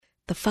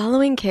The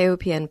following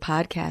KOPN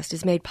podcast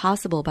is made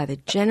possible by the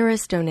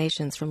generous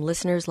donations from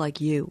listeners like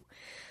you.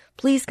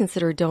 Please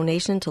consider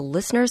donation to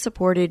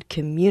listener-supported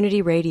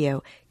community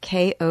radio,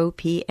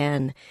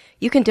 KOPN.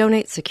 You can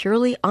donate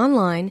securely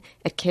online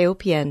at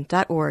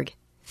kopn.org.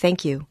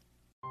 Thank you.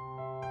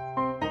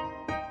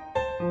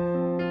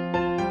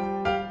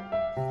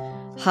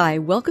 Hi,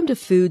 welcome to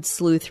Food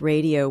Sleuth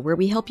Radio, where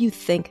we help you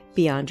think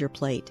beyond your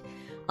plate.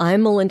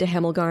 I'm Melinda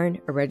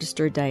Hemmelgarn, a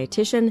registered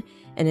dietitian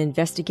and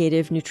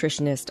investigative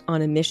nutritionist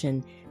on a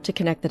mission to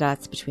connect the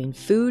dots between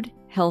food,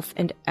 health,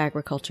 and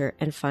agriculture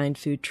and find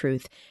food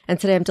truth. And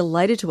today I'm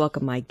delighted to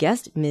welcome my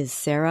guest, Ms.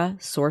 Sarah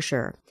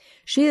Sorscher.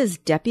 She is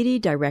Deputy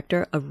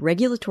Director of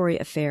Regulatory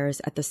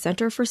Affairs at the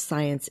Center for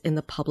Science in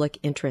the Public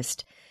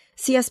Interest.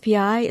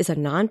 CSPI is a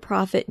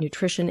nonprofit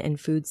nutrition and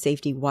food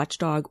safety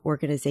watchdog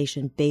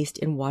organization based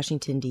in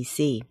Washington,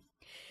 D.C.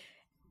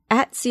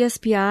 At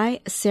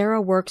CSPI,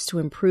 Sarah works to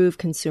improve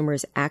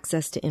consumers'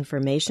 access to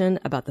information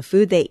about the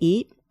food they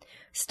eat,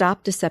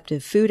 stop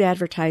deceptive food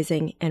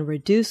advertising, and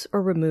reduce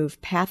or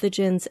remove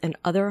pathogens and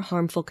other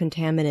harmful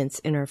contaminants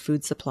in our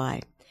food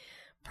supply.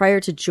 Prior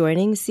to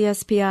joining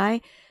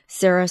CSPI,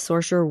 Sarah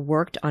Sorscher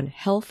worked on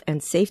health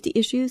and safety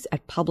issues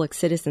at Public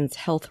Citizens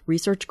Health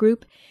Research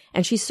Group,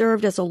 and she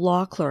served as a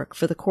law clerk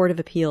for the Court of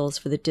Appeals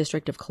for the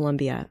District of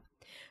Columbia.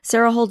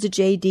 Sarah holds a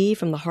JD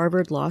from the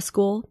Harvard Law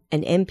School,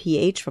 an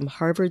MPH from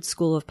Harvard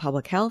School of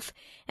Public Health,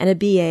 and a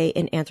BA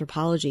in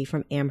anthropology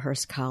from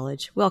Amherst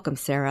College. Welcome,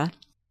 Sarah.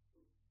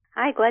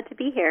 Hi, glad to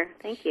be here.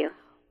 Thank you.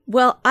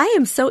 Well, I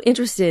am so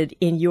interested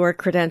in your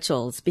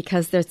credentials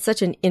because there's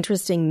such an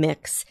interesting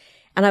mix.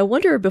 And I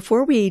wonder,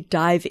 before we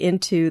dive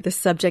into the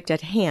subject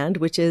at hand,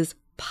 which is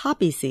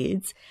poppy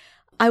seeds,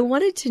 I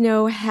wanted to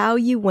know how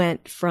you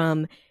went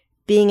from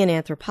being an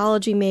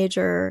anthropology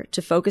major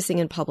to focusing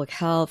in public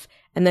health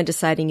and then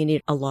deciding you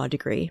need a law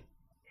degree.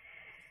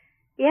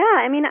 Yeah,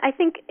 I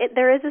think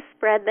there is a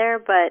spread there,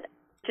 but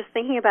just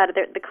thinking about it,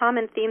 the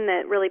common theme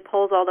that really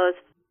pulls all those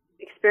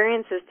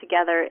experiences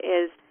together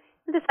is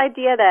this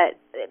idea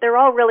that they're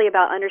all really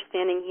about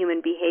understanding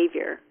human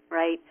behavior,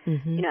 right?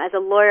 Mm-hmm. As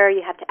a lawyer,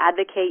 you have to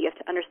advocate, you have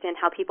to understand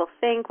how people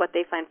think, what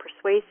they find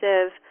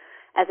persuasive.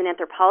 As an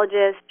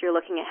anthropologist, you're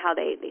looking at how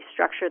they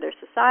structure their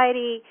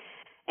society.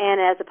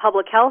 And as a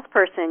public health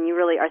person, you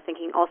really are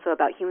thinking also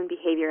about human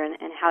behavior and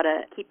how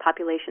to keep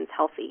populations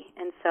healthy.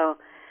 And so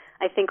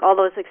I think all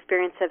those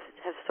experiences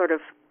have sort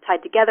of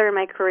tied together in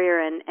my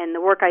career, and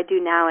the work I do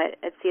now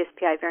at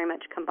CSPI very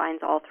much combines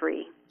all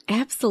three.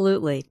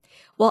 Absolutely.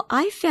 Well,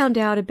 I found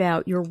out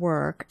about your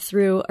work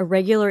through a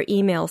regular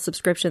email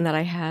subscription that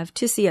I have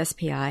to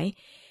CSPI,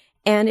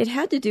 and it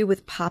had to do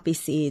with poppy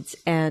seeds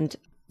and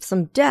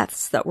some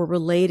deaths that were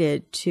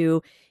related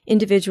to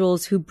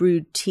individuals who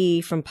brewed tea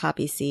from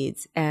poppy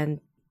seeds,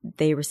 and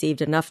they received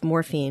enough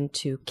morphine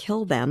to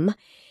kill them.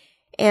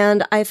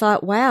 And I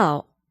thought,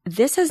 wow,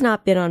 this has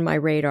not been on my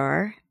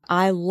radar.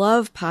 I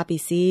love poppy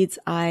seeds.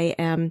 I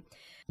am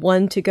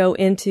one to go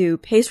into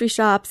pastry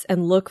shops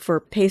and look for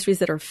pastries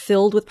that are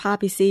filled with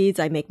poppy seeds.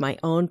 I make my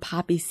own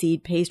poppy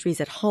seed pastries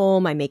at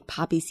home. I make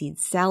poppy seed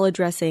salad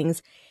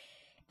dressings.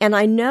 And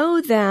I know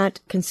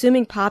that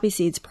consuming poppy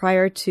seeds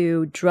prior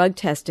to drug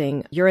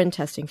testing, urine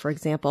testing, for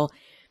example,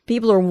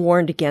 people are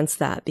warned against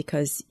that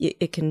because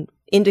it can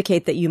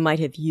indicate that you might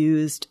have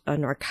used a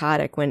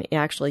narcotic when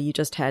actually you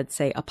just had,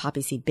 say, a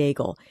poppy seed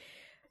bagel.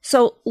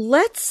 So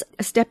let's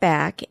step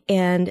back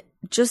and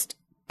just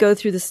go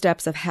through the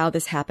steps of how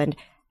this happened.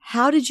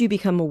 How did you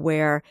become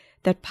aware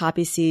that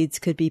poppy seeds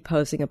could be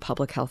posing a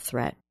public health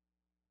threat?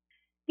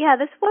 Yeah,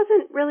 this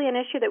wasn't really an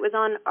issue that was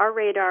on our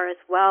radar as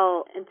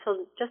well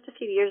until just a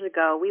few years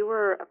ago. We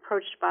were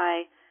approached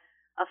by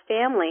a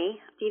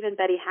family, Steve and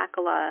Betty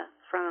Hakala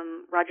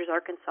from Rogers,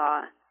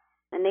 Arkansas,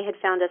 and they had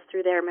found us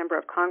through their member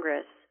of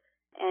Congress.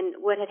 And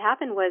what had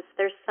happened was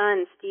their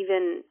son,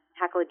 Stephen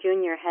Hakala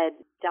Jr., had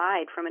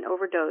died from an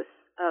overdose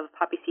of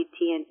poppy seed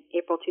tea in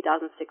April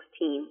 2016.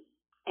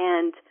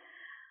 And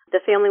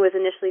the family was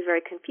initially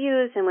very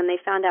confused, and when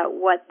they found out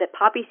that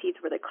poppy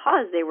seeds were the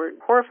cause, they were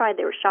horrified,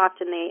 they were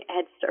shocked, and they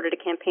had started a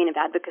campaign of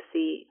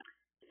advocacy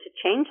to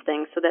change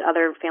things so that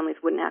other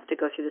families wouldn't have to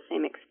go through the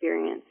same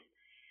experience.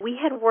 We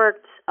had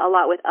worked a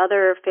lot with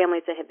other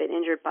families that had been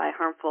injured by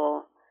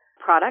harmful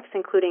products,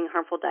 including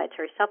harmful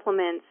dietary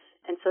supplements,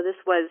 and so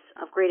this was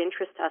of great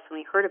interest to us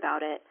when we heard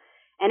about it.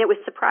 And it was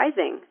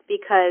surprising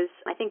because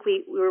I think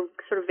we were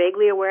sort of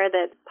vaguely aware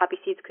that poppy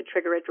seeds could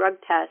trigger a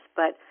drug test,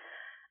 but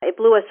it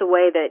blew us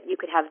away that you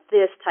could have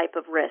this type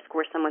of risk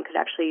where someone could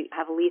actually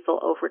have a lethal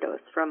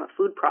overdose from a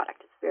food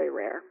product. It's very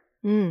rare.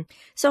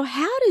 So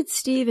how did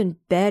Steve and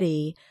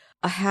Betty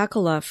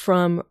Hakala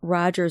from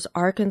Rogers,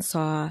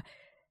 Arkansas,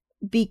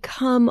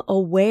 become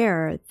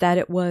aware that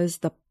it was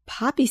the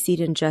poppy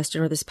seed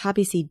ingestion or this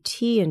poppy seed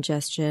tea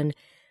ingestion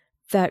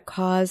that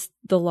caused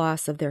the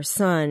loss of their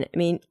son?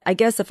 I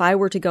guess if I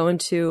were to go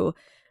into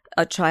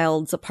a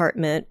child's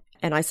apartment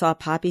and I saw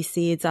poppy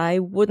seeds, I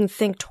wouldn't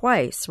think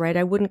twice, right?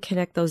 I wouldn't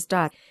connect those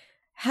dots.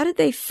 How did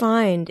they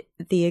find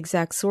the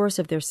exact source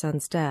of their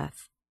son's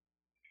death?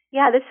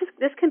 Yeah,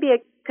 this can be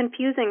a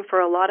confusing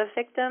for a lot of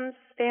victims'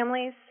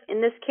 families.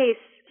 In this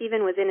case,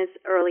 Stephen was in his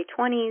early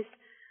 20s.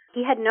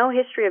 He had no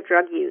history of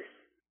drug use,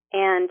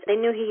 and they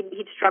knew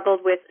he'd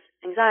struggled with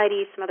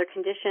anxiety, some other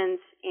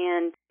conditions,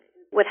 and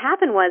what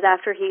happened was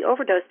after he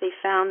overdosed, they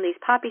found these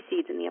poppy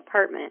seeds in the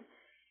apartment.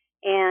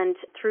 And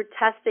through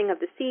testing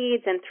of the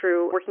seeds and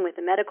through working with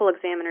the medical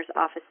examiner's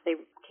office, they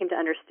came to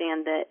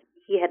understand that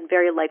he had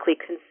very likely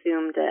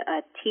consumed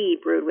a tea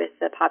brewed with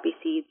the poppy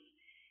seeds,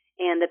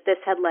 and that this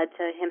had led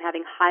to him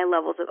having high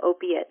levels of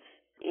opiates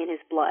in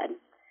his blood.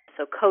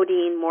 So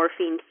codeine,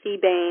 morphine,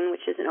 thebaine,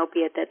 which is an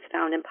opiate that's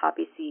found in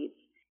poppy seeds.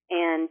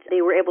 And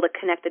they were able to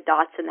connect the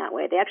dots in that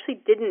way. They actually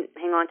didn't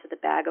hang on to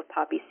the bag of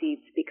poppy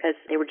seeds because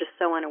they were just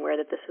so unaware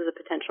that this was a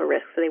potential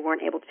risk, so they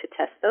weren't able to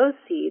test those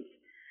seeds.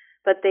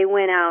 But they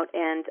went out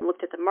and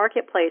looked at the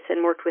marketplace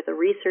and worked with a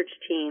research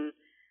team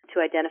to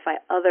identify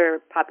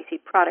other poppy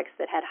seed products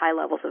that had high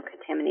levels of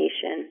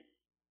contamination.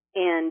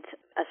 And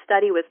a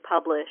study was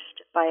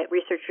published by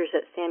researchers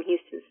at Sam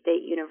Houston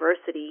State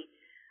University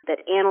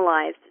that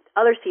analyzed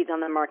other seeds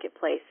on the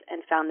marketplace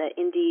and found that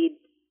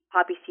indeed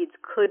poppy seeds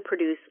could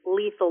produce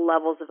lethal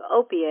levels of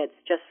opiates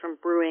just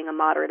from brewing a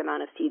moderate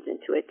amount of seeds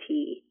into a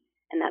tea.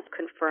 And that's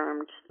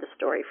confirmed the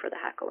story for the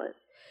Hakelas.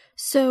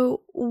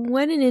 So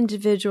when an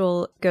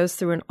individual goes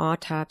through an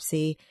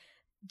autopsy,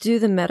 do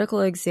the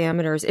medical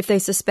examiners, if they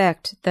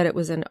suspect that it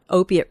was an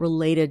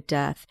opiate-related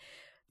death,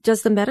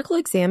 does the medical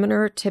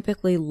examiner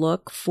typically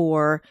look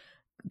for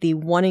the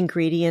one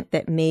ingredient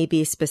that may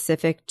be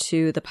specific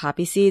to the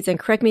poppy seeds? And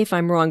correct me if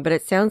I'm wrong, but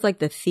it sounds like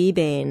the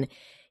thebaine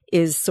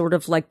is sort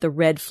of like the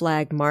red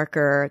flag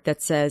marker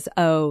that says,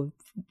 oh,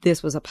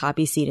 this was a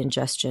poppy seed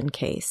ingestion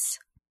case.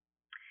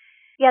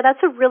 Yeah,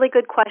 that's a really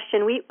good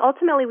question. We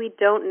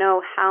don't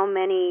know how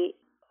many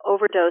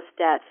overdose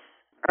deaths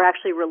are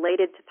actually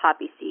related to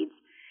poppy seeds.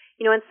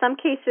 You know, in some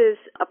cases,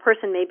 a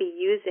person may be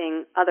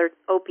using other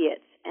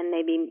opiates and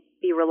maybe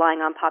be relying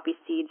on poppy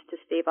seeds to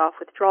stave off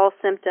withdrawal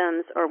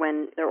symptoms or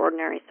when their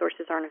ordinary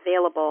sources aren't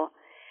available.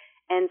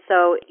 And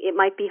so it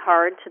might be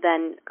hard to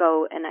then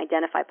go and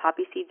identify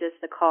poppy seeds as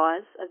the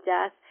cause of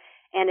death.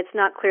 And it's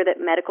not clear that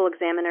medical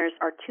examiners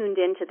are tuned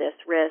into this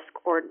risk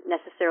or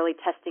necessarily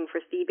testing for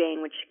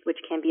thebaine, which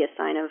can be a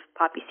sign of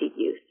poppy seed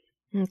use.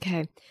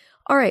 Okay.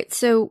 All right.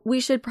 So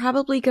we should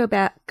probably go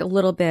back a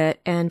little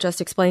bit and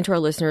just explain to our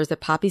listeners that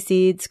poppy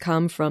seeds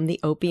come from the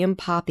opium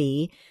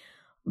poppy.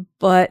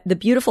 But the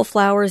beautiful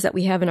flowers that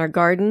we have in our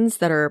gardens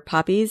that are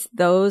poppies,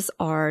 those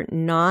are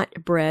not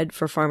bred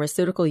for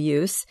pharmaceutical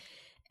use.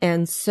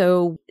 And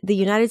so the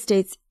United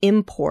States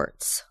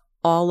imports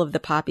all of the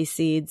poppy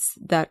seeds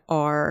that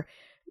are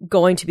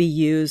going to be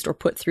used or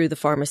put through the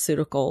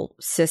pharmaceutical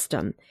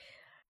system.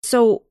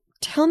 So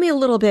tell me a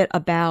little bit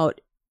about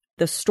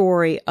the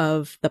story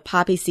of the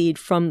poppy seed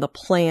from the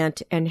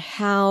plant and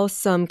how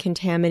some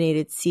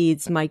contaminated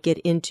seeds might get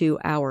into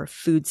our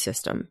food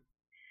system.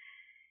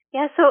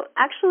 Yeah, so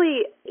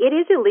actually it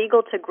is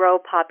illegal to grow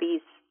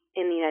poppies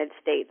in the United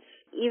States.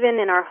 Even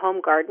in our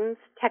home gardens,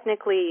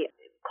 technically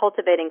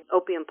cultivating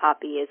opium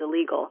poppy is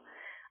illegal.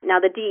 Now,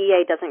 the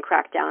DEA doesn't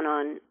crack down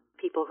on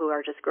people who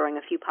are just growing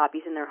a few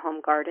poppies in their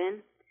home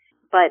garden.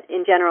 But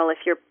in general, if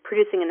you're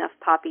producing enough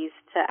poppies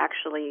to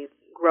actually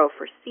grow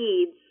for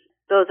seeds,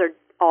 those are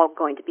all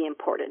going to be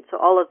imported. So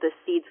all of the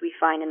seeds we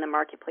find in the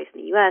marketplace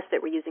in the U.S.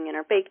 that we're using in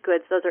our baked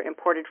goods, those are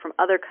imported from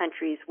other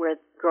countries where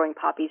growing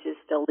poppies is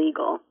still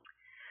legal.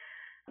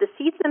 The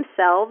seeds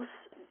themselves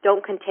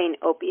don't contain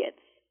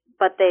opiates,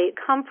 but they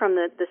come from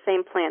the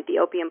same plant,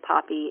 the opium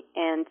poppy,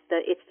 and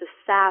it's the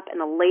sap and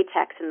the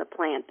latex in the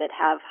plant that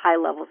have high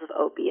levels of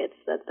opiates,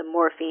 the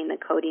morphine, the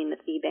codeine, the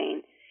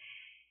thebaine.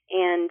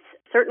 And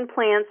certain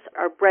plants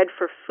are bred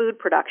for food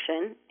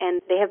production,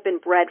 and they have been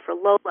bred for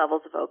low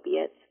levels of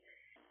opiates.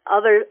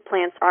 Other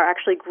plants are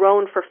actually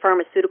grown for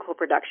pharmaceutical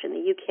production.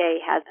 The UK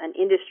has an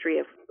industry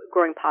of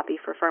growing poppy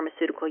for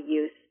pharmaceutical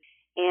use.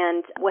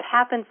 And what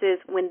happens is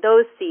when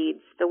those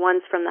seeds, the ones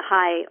from the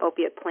high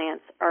opiate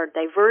plants, are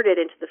diverted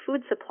into the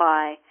food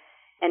supply,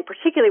 and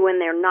particularly when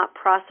they're not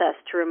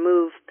processed to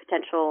remove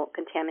potential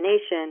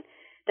contamination,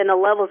 then the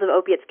levels of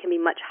opiates can be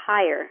much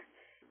higher.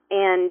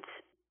 And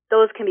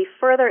those can be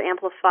further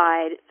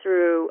amplified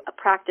through a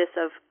practice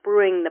of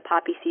brewing the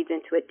poppy seeds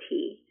into a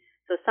tea.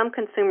 So some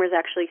consumers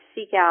actually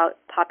seek out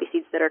poppy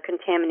seeds that are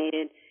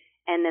contaminated,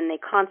 and then they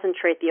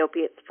concentrate the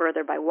opiates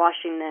further by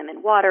washing them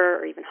in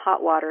water or even hot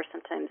water,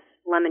 sometimes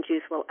lemon juice,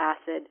 a little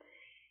acid.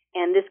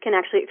 And this can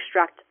actually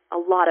extract a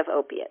lot of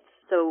opiates.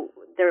 So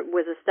there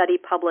was a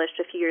study published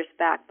a few years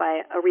back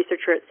by a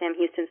researcher at Sam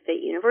Houston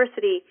State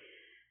University,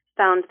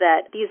 found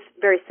that these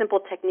very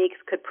simple techniques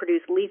could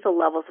produce lethal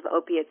levels of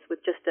opiates with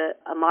just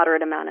a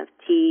moderate amount of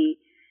tea.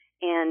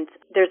 And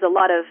there's a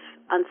lot of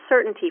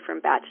uncertainty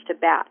from batch to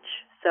batch.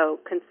 So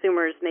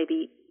consumers may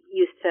be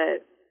used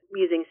to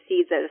using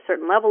seeds at a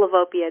certain level of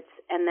opiates,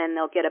 and then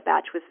they'll get a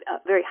batch with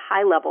very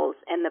high levels,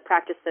 and the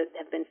practice that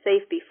have been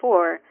safe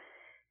before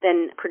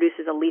then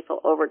produces a lethal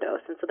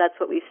overdose. And so that's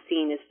what we've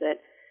seen, is that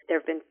there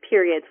have been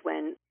periods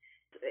when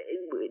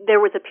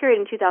there was a period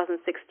in 2016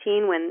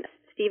 when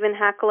Stephen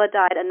Hakala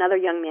died. Another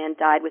young man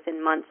died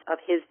within months of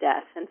his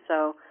death. And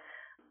so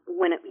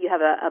when you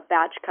have a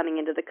batch coming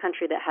into the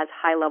country that has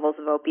high levels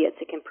of opiates,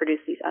 it can produce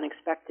these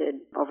unexpected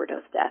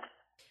overdose deaths.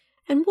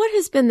 And what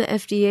has been the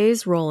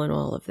FDA's role in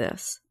all of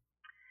this?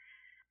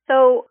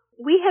 So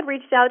we had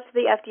reached out to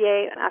the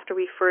FDA after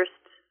we first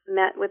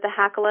met with the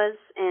Hakalas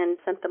and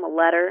sent them a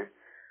letter.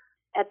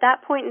 At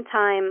that point in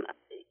time,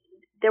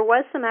 there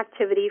was some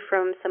activity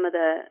from some of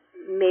the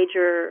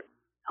major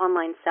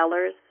online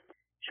sellers.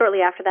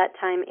 Shortly after that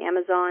time,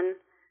 Amazon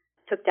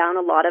took down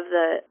a lot of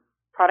the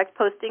product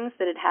postings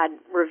that had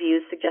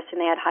reviews suggesting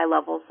they had high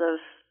levels of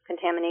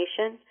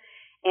contamination.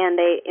 And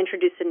they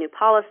introduced a new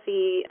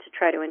policy to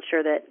try to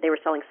ensure that they were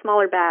selling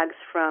smaller bags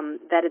from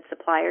vetted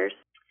suppliers.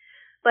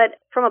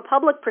 But from a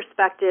public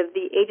perspective,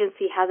 the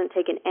agency hasn't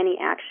taken any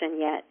action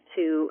yet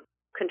to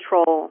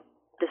control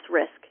this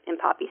risk in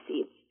poppy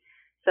seeds.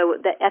 So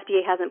the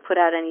FDA hasn't put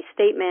out any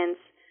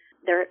statements.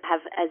 There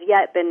have as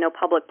yet been no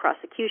public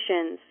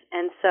prosecutions.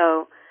 And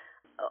so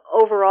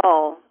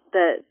overall,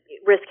 the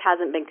risk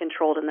hasn't been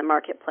controlled in the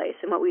marketplace.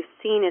 And what we've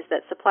seen is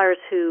that suppliers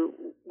who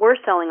were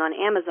selling on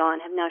Amazon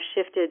have now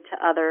shifted to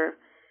other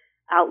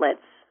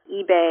outlets,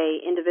 eBay,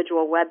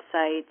 individual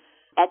websites,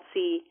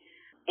 Etsy.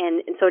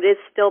 And so it is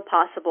still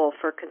possible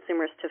for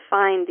consumers to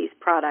find these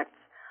products,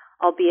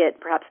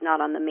 albeit perhaps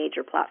not on the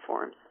major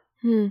platforms.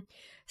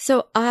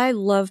 So I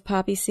love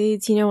poppy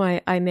seeds. You know,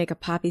 I make a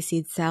poppy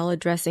seed salad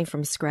dressing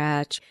from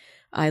scratch.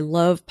 I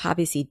love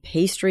poppy seed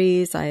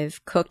pastries.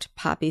 I've cooked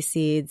poppy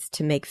seeds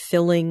to make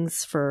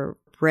fillings for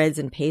breads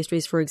and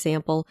pastries, for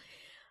example.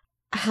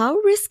 How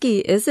risky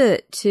is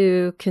it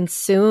to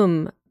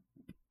consume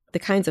the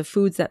kinds of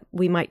foods that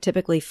we might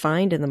typically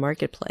find in the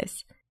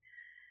marketplace?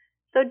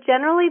 So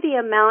generally the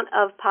amount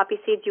of poppy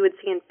seeds you would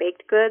see in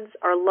baked goods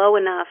are low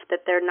enough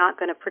that they're not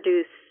going to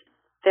produce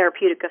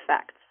therapeutic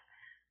effects,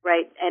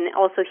 right? And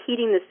also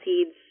heating the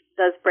seeds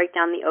does break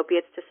down the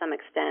opiates to some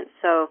extent.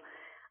 So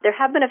there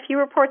have been a few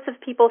reports of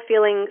people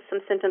feeling some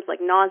symptoms like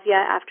nausea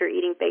after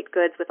eating baked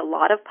goods with a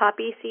lot of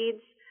poppy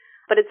seeds,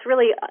 but it's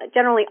really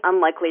generally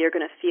unlikely you're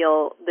going to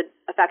feel the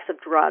effects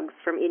of drugs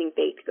from eating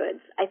baked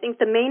goods. I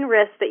think the main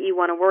risk that you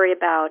want to worry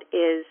about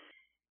is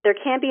there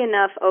can't be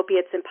enough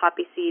opiates in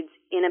poppy seeds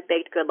in a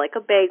baked good like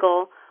a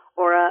bagel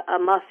or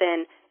a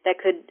muffin that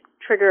could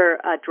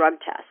trigger a drug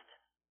test.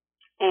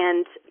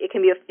 And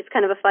it's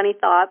kind of a funny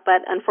thought,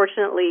 but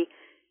unfortunately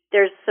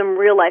there's some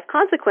real life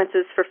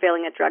consequences for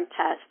failing a drug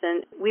test.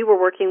 And we were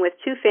working with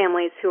two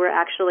families who were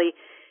actually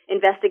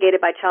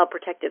investigated by Child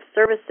Protective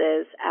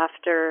Services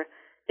after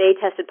they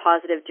tested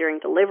positive during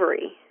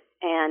delivery,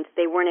 and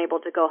they weren't able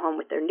to go home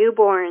with their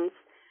newborns.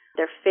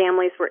 Their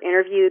families were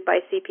interviewed by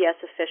CPS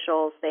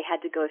officials. They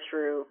had to go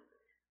through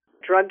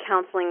drug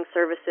counseling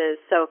services.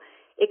 So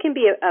it can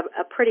be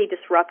a pretty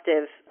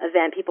disruptive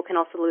event. People can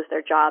also lose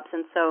their jobs.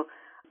 And so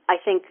I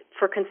think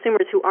for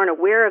consumers who aren't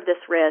aware of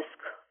this risk,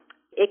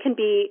 it can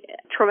be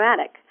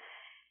traumatic.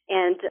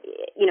 And,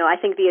 you know, I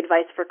think the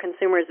advice for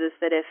consumers is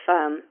that if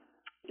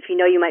you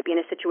know you might be in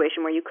a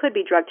situation where you could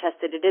be drug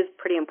tested, it is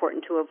pretty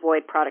important to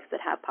avoid products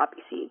that have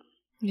poppy seeds.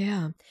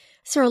 Yeah.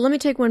 Sarah, let me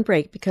take one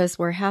break because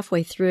we're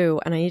halfway through,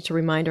 and I need to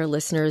remind our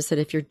listeners that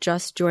if you're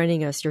just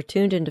joining us, you're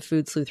tuned into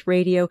Food Sleuth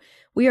Radio.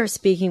 We are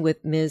speaking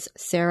with Ms.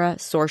 Sarah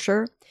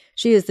Sorscher.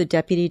 She is the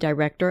Deputy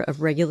Director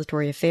of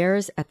Regulatory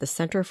Affairs at the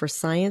Center for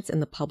Science in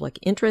the Public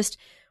Interest,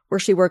 where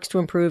she works to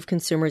improve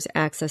consumers'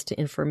 access to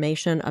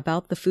information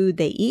about the food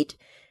they eat,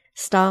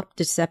 stop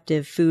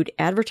deceptive food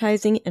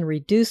advertising, and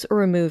reduce or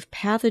remove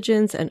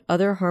pathogens and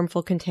other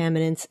harmful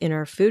contaminants in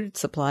our food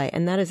supply.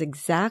 And that is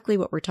exactly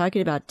what we're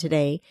talking about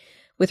today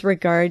with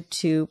regard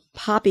to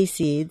poppy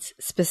seeds,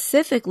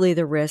 specifically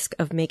the risk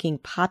of making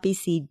poppy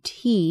seed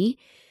tea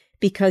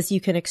because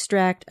you can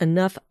extract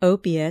enough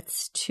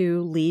opiates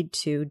to lead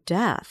to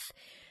death.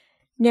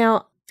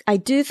 Now, I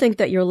do think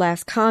that your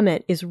last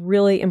comment is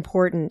really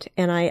important,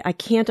 and I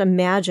can't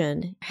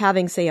imagine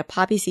having, say, a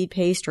poppy seed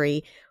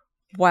pastry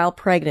while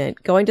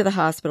pregnant, going to the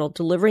hospital,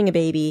 delivering a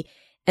baby,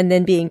 and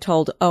then being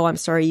told, oh, I'm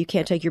sorry, you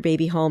can't take your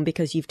baby home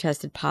because you've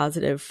tested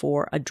positive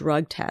for a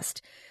drug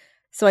test.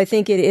 So I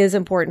think it is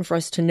important for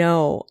us to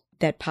know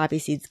that poppy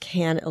seeds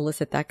can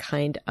elicit that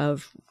kind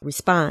of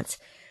response.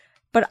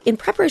 But in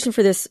preparation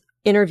for this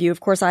interview, of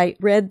course, I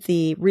read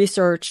the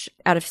research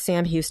out of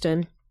Sam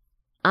Houston.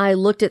 I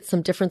looked at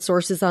some different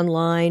sources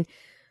online,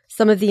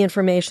 some of the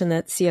information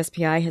that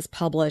CSPI has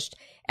published,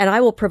 and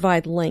I will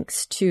provide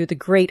links to the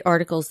great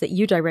articles that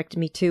you directed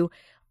me to.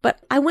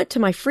 But I went to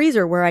my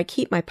freezer where I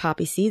keep my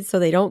poppy seeds so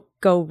they don't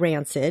go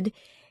rancid.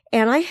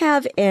 And I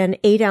have an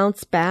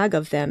 8-ounce bag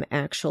of them,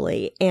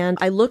 actually. And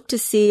I looked to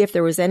see if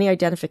there was any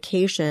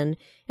identification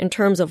in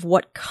terms of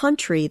what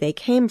country they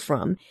came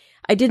from.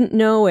 I didn't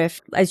know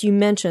if, as you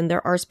mentioned,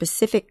 there are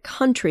specific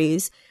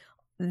countries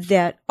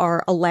that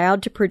are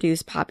allowed to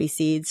produce poppy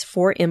seeds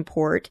for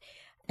import.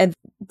 And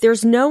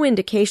there's no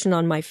indication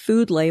on my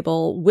food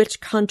label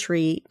which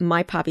country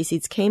my poppy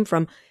seeds came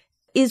from.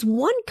 Is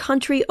one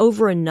country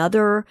over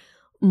another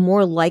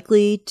more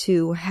likely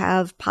to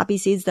have poppy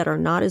seeds that are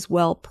not as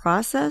well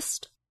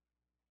processed?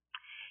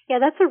 Yeah,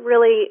 that's a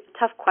really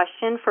tough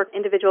question for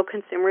individual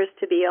consumers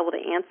to be able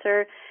to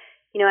answer.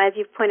 As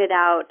you've pointed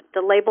out, the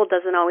label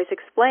doesn't always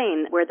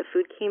explain where the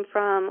food came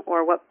from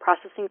or what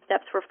processing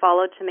steps were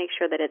followed to make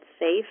sure that it's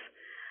safe.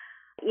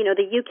 The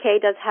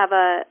UK does have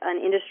an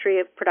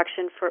industry of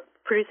production for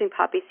producing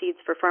poppy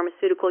seeds for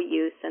pharmaceutical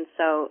use, and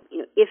so,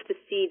 if the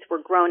seeds were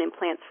grown in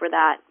plants for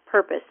that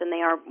purpose, then they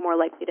are more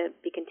likely to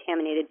be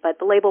contaminated. But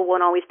the label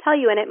won't always tell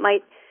you, and it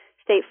might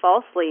state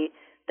falsely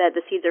that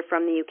the seeds are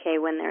from the UK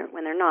when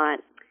they're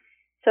not.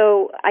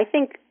 So I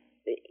think,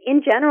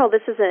 in general,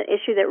 this is an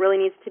issue that really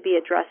needs to be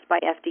addressed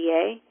by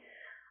FDA.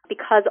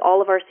 Because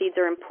all of our seeds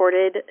are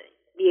imported,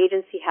 the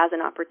agency has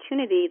an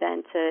opportunity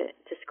then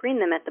to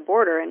screen them at the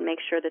border and make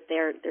sure that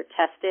they're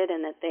tested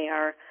and that they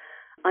are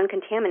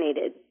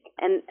uncontaminated.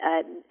 And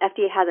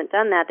FDA hasn't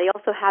done that. They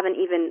also haven't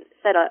even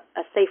set a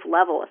safe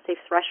level, a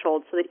safe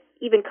threshold, so that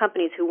even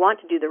companies who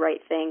want to do the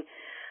right thing,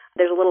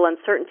 there's a little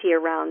uncertainty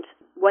around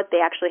what they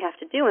actually have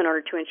to do in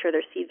order to ensure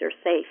their seeds are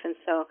safe. And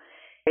so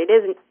it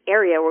is an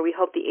area where we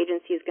hope the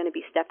agency is going to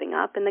be stepping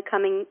up in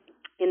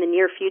the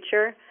near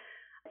future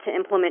to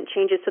implement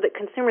changes so that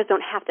consumers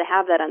don't have to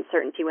have that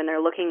uncertainty when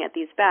they're looking at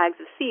these bags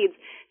of seeds,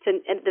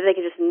 and that they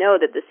can just know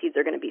that the seeds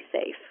are going to be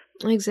safe.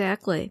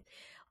 Exactly.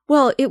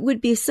 Well, it would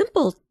be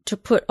simple to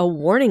put a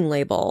warning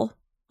label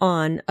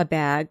on a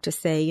bag to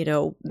say,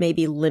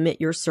 maybe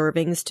limit your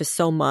servings to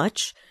so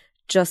much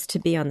just to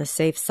be on the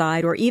safe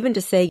side, or even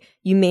to say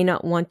you may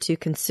not want to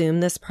consume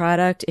this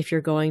product if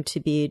you're going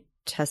to be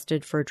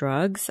tested for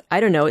drugs.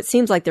 I don't know. It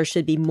seems like there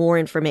should be more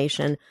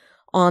information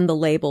on the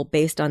label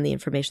based on the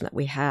information that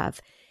we have.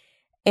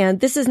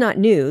 And this is not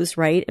news,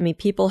 right? I mean,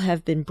 people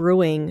have been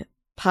brewing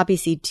poppy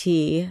seed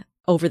tea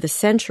over the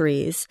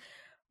centuries,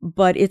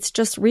 but it's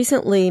just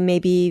recently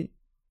maybe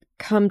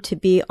come to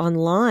be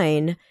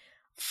online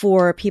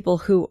for people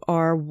who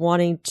are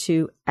wanting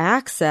to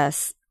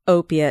access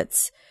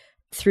opiates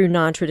through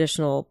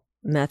non-traditional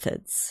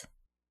methods.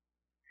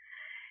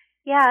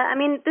 Yeah, I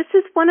mean, this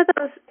is one of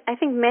those, I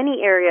think, many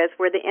areas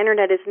where the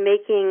internet is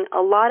making a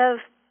lot of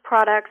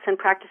products and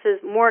practices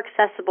more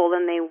accessible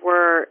than they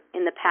were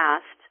in the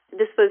past.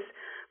 This was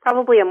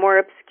probably a more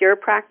obscure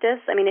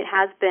practice. I mean, it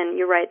has been,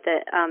 you're right,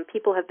 that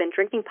people have been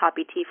drinking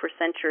poppy tea for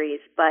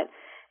centuries, but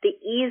the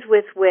ease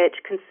with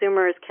which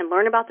consumers can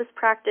learn about this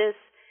practice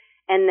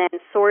and then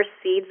source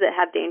seeds that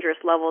have dangerous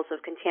levels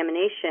of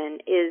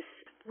contamination is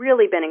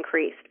really been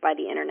increased by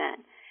the internet.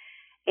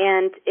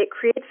 And it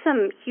creates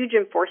some huge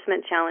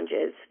enforcement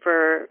challenges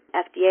for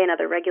FDA and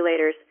other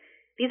regulators.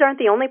 These aren't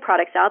the only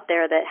products out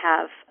there that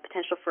have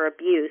potential for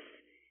abuse,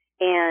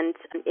 and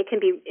it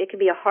can be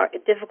a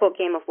difficult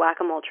game of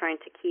whack-a-mole trying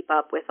to keep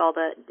up with all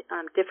the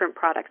different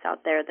products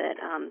out there that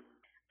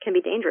can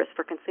be dangerous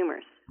for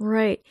consumers.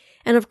 Right.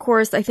 And of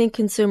course, I think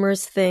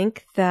consumers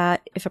think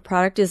that if a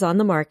product is on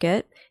the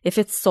market, if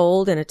it's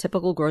sold in a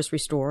typical grocery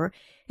store,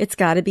 it's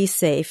got to be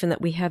safe, and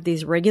that we have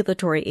these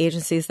regulatory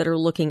agencies that are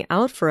looking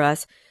out for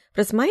us.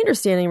 But it's my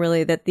understanding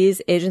really that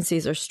these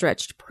agencies are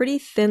stretched pretty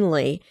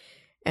thinly.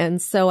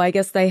 And so I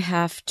guess they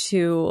have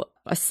to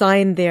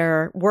assign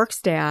their work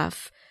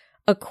staff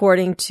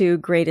according to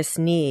greatest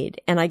need.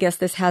 And I guess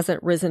this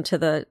hasn't risen to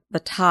the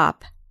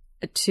top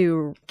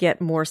to get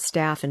more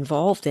staff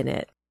involved in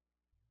it.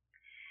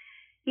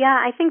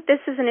 Yeah, I think this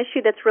is an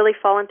issue that's really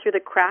fallen through the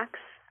cracks.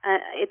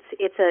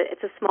 It's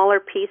a smaller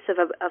piece of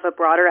a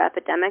broader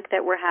epidemic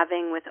that we're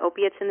having with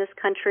opiates in this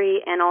country,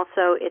 and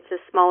also it's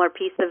a smaller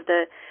piece of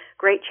the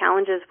great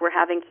challenges we're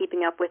having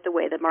keeping up with the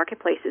way the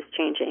marketplace is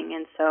changing.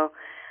 And so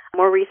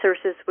more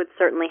resources would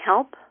certainly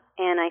help,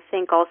 and I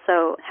think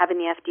also having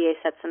the FDA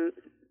set some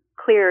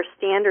clear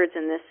standards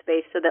in this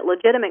space so that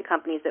legitimate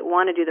companies that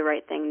want to do the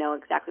right thing know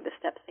exactly the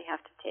steps they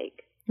have to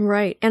take.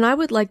 Right. And I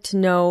would like to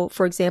know,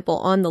 for example,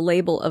 on the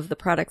label of the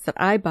products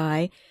that I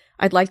buy,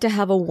 I'd like to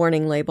have a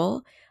warning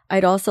label.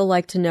 I'd also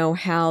like to know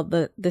how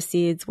the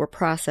seeds were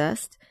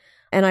processed.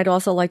 And I'd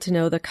also like to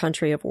know the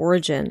country of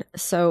origin.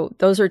 So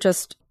those are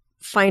just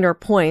finer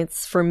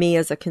points for me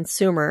as a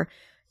consumer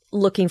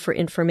looking for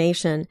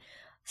information.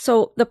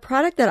 So the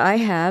product that I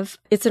have,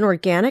 it's an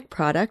organic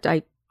product.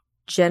 I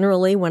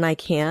generally, when I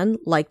can,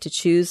 like to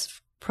choose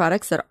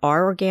products that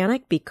are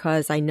organic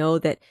because I know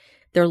that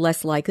they're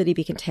less likely to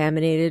be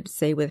contaminated,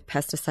 say, with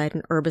pesticide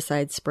and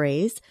herbicide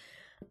sprays.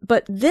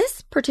 But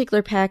this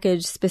particular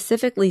package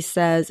specifically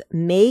says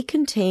may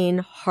contain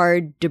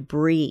hard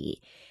debris.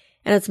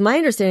 And it's my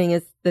understanding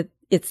is that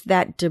it's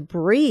that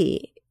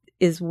debris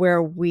is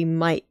where we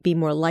might be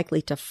more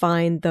likely to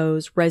find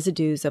those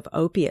residues of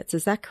opiates.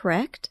 Is that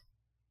correct?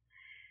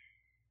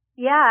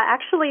 Yeah,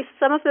 actually,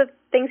 some of the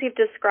things you've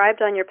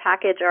described on your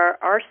package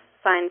are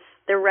signs,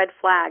 they're red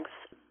flags.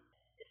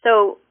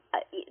 So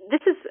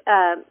this is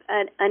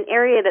an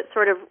area that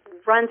sort of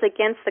runs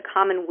against the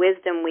common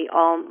wisdom we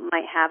all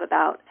might have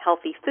about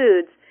healthy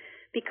foods.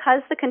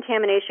 Because the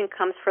contamination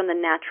comes from the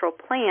natural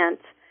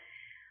plant,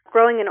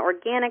 growing an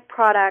organic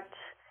product,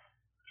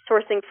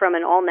 sourcing from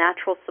an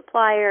all-natural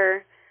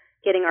supplier,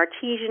 getting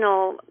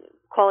artisanal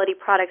quality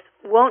products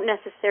won't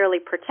necessarily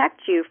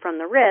protect you from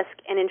the risk.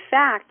 And in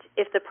fact,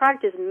 if the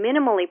product is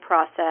minimally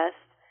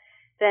processed,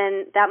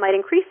 then that might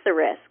increase the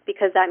risk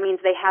because that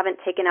means they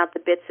haven't taken out the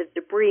bits of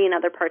debris in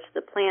other parts of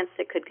the plants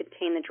that could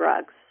contain the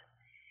drugs.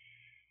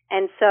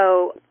 And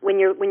so when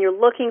you're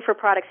looking for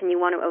products and you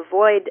want to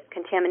avoid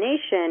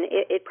contamination,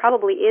 it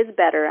probably is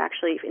better,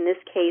 actually, in this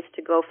case,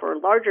 to go for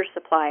larger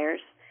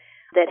suppliers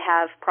that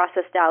have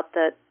processed out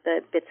the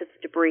bits of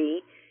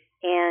debris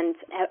and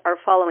are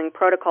following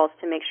protocols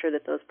to make sure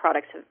that those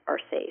products are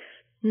safe.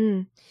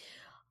 Mm.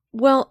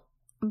 Well,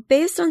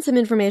 based on some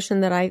information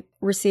that I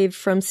received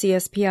from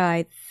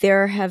CSPI,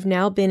 there have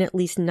now been at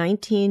least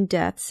 19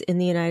 deaths in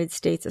the United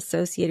States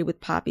associated with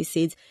poppy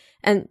seeds,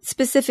 and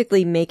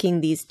specifically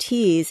making these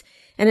teas.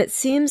 And it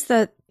seems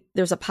that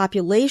there's a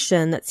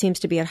population that seems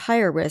to be at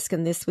higher risk,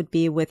 and this would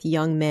be with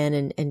young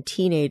men and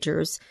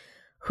teenagers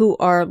who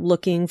are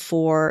looking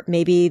for,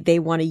 maybe they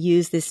want to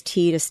use this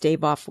tea to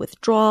stave off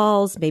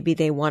withdrawals. Maybe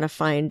they want to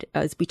find,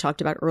 as we talked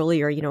about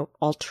earlier,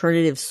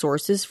 alternative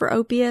sources for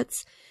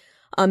opiates.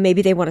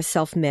 Maybe they want to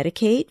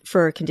self-medicate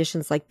for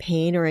conditions like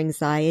pain or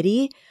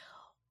anxiety.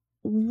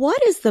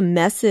 What is the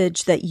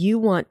message that you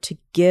want to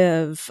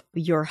give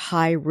your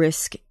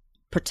high-risk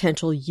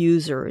potential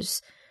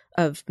users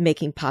of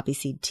making poppy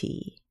seed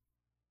tea?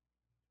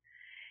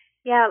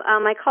 Yeah,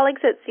 my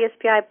colleagues at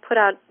CSPI put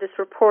out this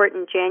report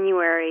in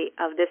January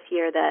of this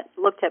year that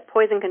looked at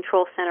Poison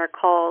Control Center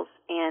calls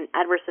and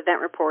adverse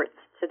event reports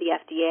to the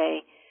FDA.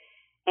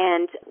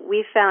 And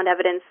we found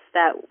evidence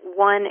that,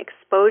 one,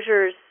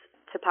 exposures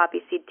to poppy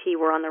seed tea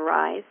were on the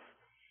rise,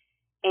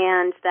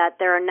 and that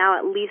there are now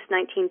at least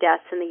 19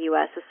 deaths in the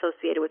U.S.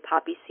 associated with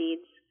poppy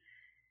seeds.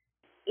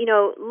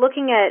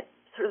 Looking at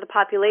sort of the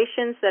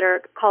populations that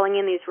are calling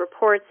in these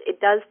reports, it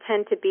does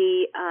tend to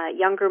be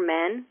younger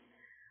men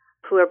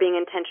who are being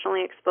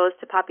intentionally exposed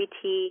to poppy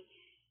tea,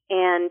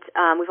 and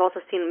we've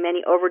also seen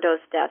many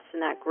overdose deaths in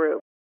that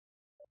group.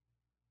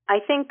 I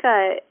think,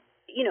 a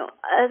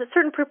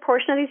certain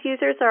proportion of these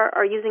users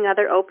are using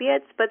other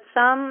opiates, but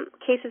some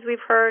cases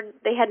we've heard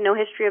they had no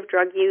history of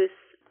drug use.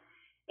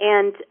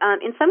 And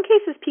in some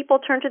cases, people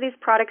turn to these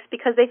products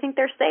because they think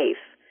they're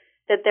safe,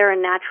 that they're a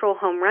natural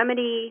home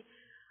remedy,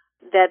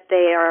 that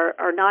they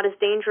are not as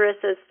dangerous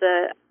as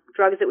the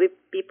drugs that would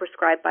be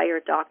prescribed by your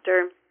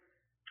doctor.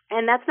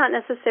 And that's not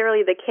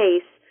necessarily the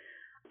case,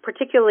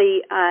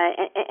 particularly,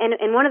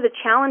 and one of the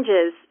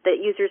challenges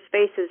that users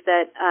face is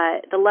that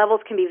the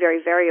levels can be very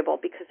variable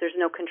because there's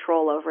no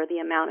control over the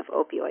amount of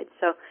opioids.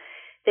 So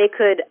they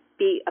could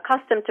be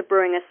accustomed to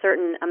brewing a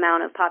certain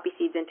amount of poppy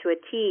seeds into a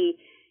tea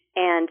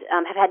and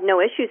have had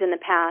no issues in the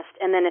past,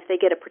 and then if they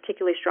get a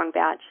particularly strong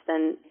batch,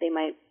 then they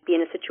might be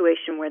in a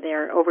situation where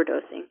they're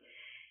overdosing.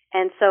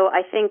 And so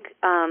I think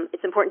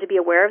it's important to be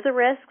aware of the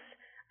risks,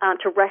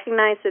 to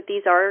recognize that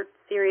these are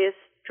serious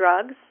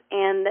drugs,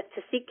 and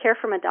to seek care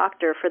from a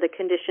doctor for the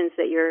conditions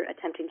that you're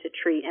attempting to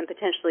treat and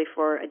potentially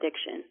for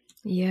addiction.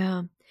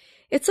 Yeah.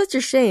 It's such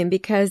a shame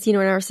because, in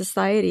our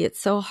society, it's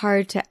so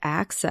hard to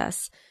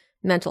access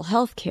mental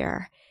health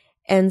care.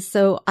 And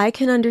so I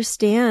can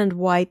understand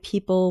why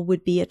people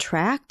would be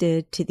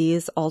attracted to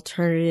these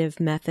alternative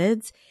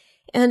methods.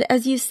 And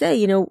as you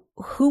say,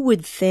 who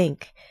would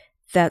think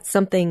that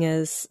something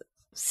as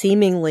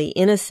seemingly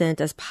innocent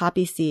as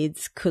poppy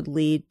seeds could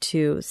lead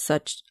to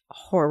such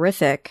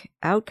horrific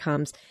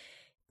outcomes?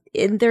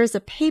 And there's a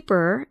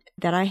paper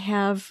that I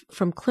have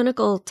from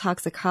Clinical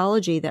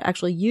Toxicology that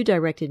actually you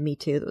directed me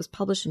to that was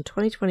published in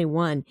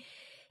 2021.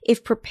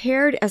 If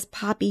prepared as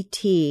poppy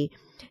tea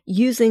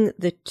using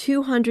the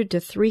 200 to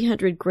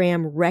 300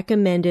 gram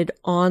recommended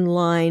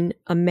online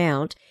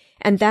amount,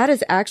 and that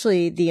is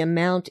actually the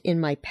amount in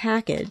my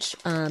package.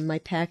 My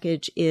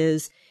package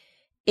is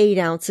 8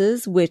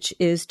 ounces, which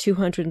is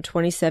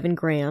 227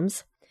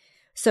 grams.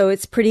 So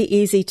it's pretty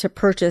easy to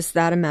purchase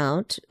that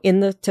amount in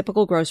the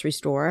typical grocery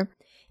store.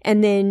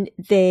 And then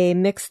they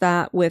mix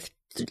that with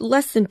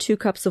less than 2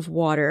 cups of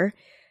water.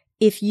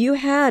 If you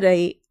had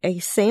a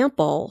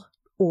sample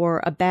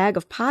or a bag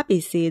of poppy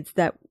seeds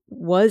that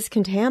was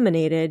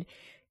contaminated,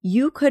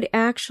 you could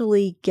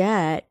actually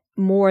get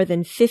more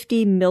than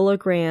 50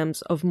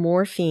 milligrams of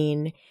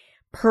morphine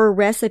per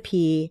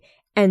recipe,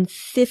 and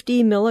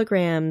 50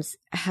 milligrams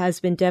has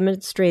been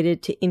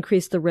demonstrated to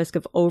increase the risk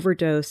of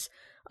overdose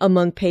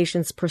among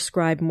patients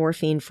prescribed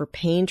morphine for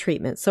pain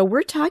treatment. So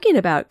we're talking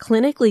about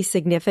clinically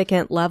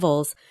significant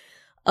levels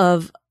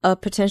of a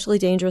potentially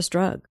dangerous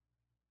drug.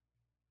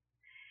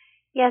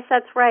 Yes,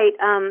 that's right.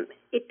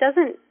 It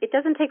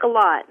doesn't take a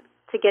lot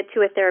to get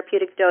to a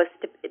therapeutic dose,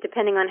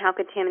 depending on how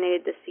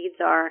contaminated the seeds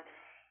are,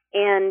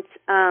 and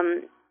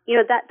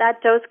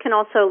that dose can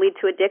also lead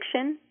to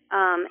addiction.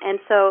 And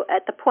so,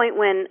 at the point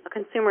when a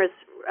consumer is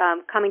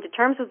coming to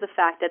terms with the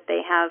fact that they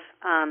have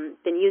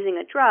been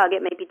using a drug,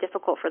 it may be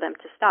difficult for them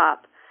to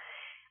stop.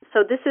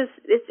 So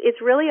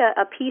it's really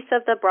a piece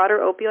of the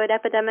broader opioid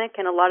epidemic,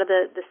 and a lot of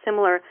the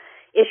similar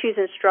issues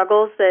and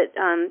struggles that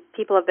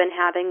people have been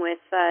having with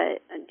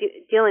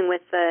dealing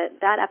with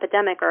that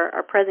epidemic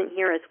are present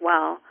here as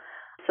well.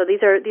 So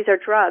these are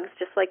drugs,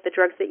 just like the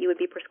drugs that you would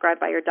be prescribed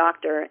by your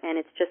doctor, and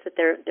it's just that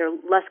they're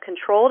less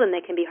controlled and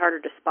they can be harder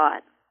to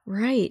spot.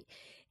 Right.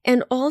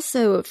 And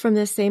also from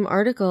the same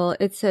article,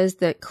 it says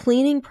that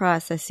cleaning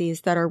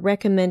processes that are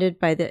recommended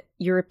by the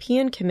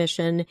European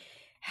Commission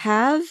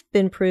have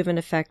been proven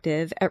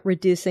effective at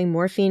reducing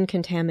morphine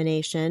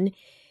contamination,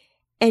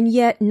 and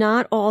yet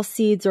not all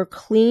seeds are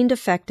cleaned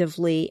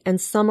effectively, and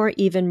some are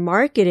even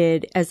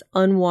marketed as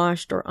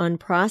unwashed or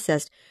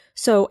unprocessed.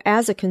 So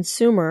as a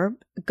consumer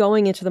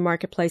going into the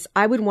marketplace,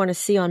 I would want to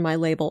see on my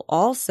label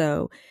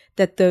also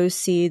that those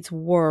seeds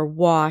were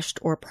washed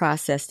or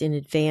processed in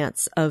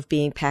advance of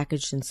being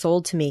packaged and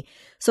sold to me.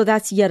 So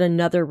that's yet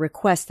another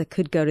request that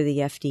could go to the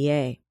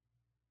FDA.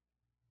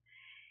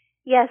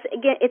 Yes,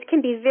 again, it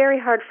can be very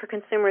hard for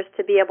consumers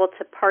to be able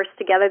to parse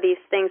together these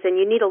things, and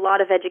you need a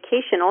lot of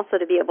education also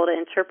to be able to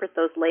interpret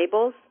those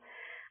labels.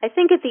 I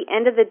think at the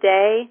end of the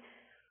day,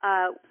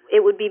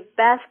 it would be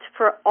best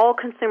for all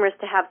consumers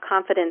to have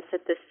confidence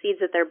that the seeds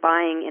that they're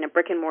buying in a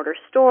brick-and-mortar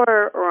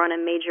store or on a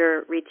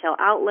major retail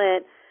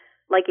outlet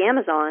like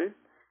Amazon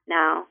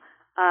now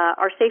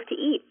are safe to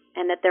eat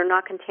and that they're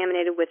not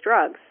contaminated with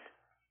drugs.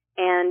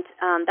 And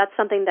that's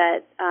something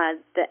that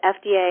the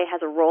FDA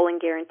has a role in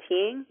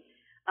guaranteeing.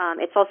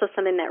 It's also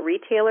something that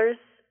retailers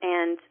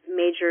and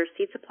major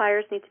seed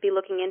suppliers need to be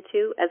looking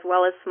into, as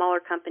well as smaller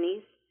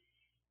companies.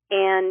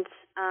 And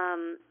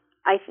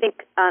I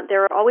think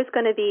there are always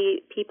going to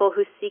be people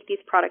who seek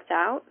these products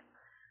out.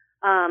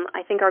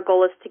 I think our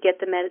goal is to get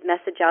the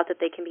message out that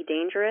they can be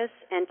dangerous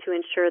and to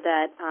ensure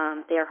that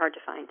they are hard to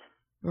find.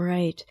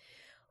 Right.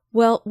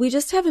 Well, we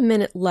just have a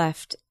minute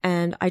left,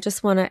 and I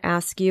just want to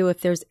ask you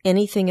if there's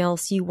anything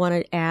else you want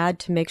to add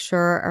to make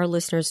sure our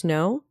listeners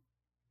know.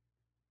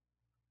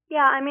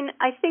 Yeah, I mean,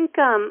 I think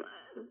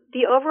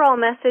the overall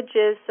message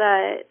is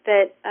that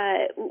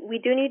we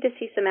do need to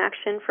see some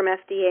action from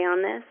FDA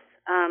on this.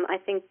 I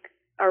think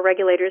our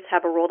regulators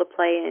have a role to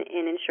play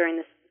in ensuring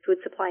the food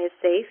supply is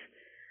safe.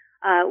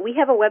 We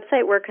have a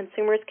website where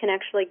consumers can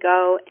actually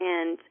go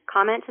and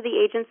comment to the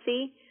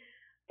agency.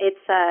 It's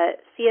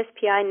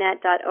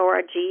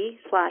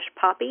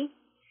cspinet.org/poppy,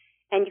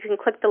 and you can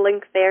click the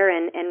link there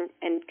and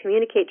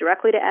communicate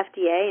directly to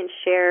FDA and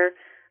share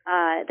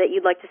that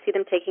you'd like to see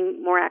them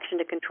taking more action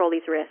to control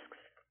these risks.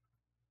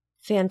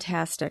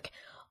 Fantastic.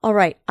 All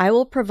right. I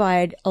will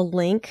provide a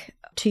link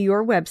to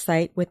your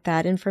website with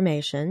that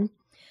information.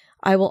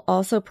 I will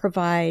also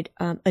provide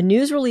a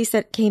news release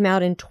that came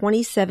out in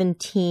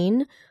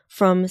 2017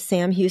 from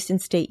Sam Houston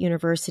State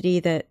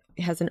University that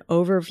has an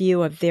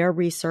overview of their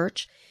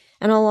research.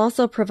 And I'll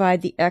also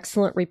provide the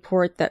excellent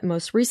report that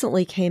most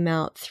recently came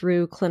out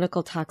through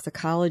Clinical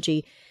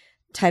Toxicology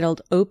titled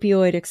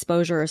Opioid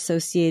Exposure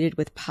Associated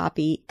with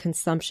Poppy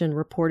Consumption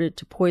Reported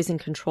to Poison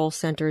Control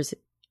Centers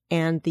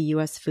and the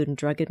U.S. Food and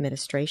Drug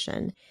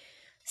Administration.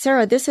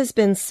 Sarah, this has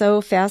been so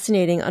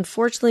fascinating.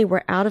 Unfortunately,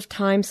 we're out of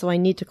time, so I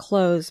need to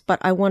close, but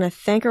I want to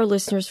thank our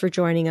listeners for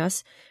joining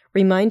us.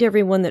 Remind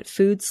everyone that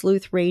Food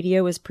Sleuth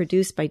Radio is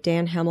produced by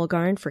Dan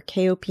Hemmelgarn for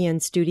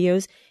KOPN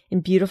Studios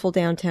in beautiful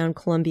downtown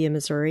Columbia,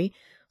 Missouri.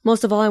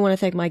 Most of all, I want to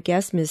thank my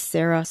guest, Ms.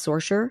 Sarah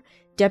Sorscher,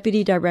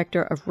 Deputy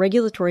Director of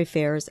Regulatory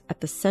Affairs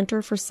at the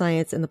Center for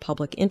Science in the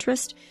Public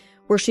Interest,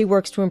 where she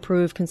works to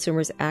improve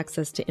consumers'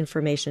 access to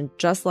information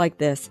just like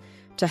this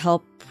to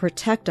help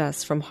protect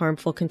us from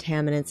harmful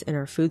contaminants in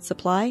our food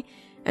supply.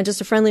 And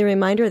just a friendly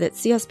reminder that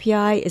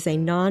CSPI is a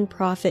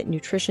nonprofit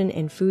nutrition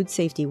and food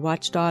safety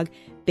watchdog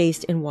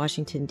based in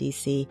Washington,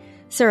 D.C.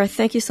 Sarah,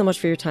 thank you so much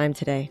for your time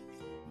today.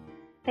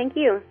 Thank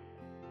you.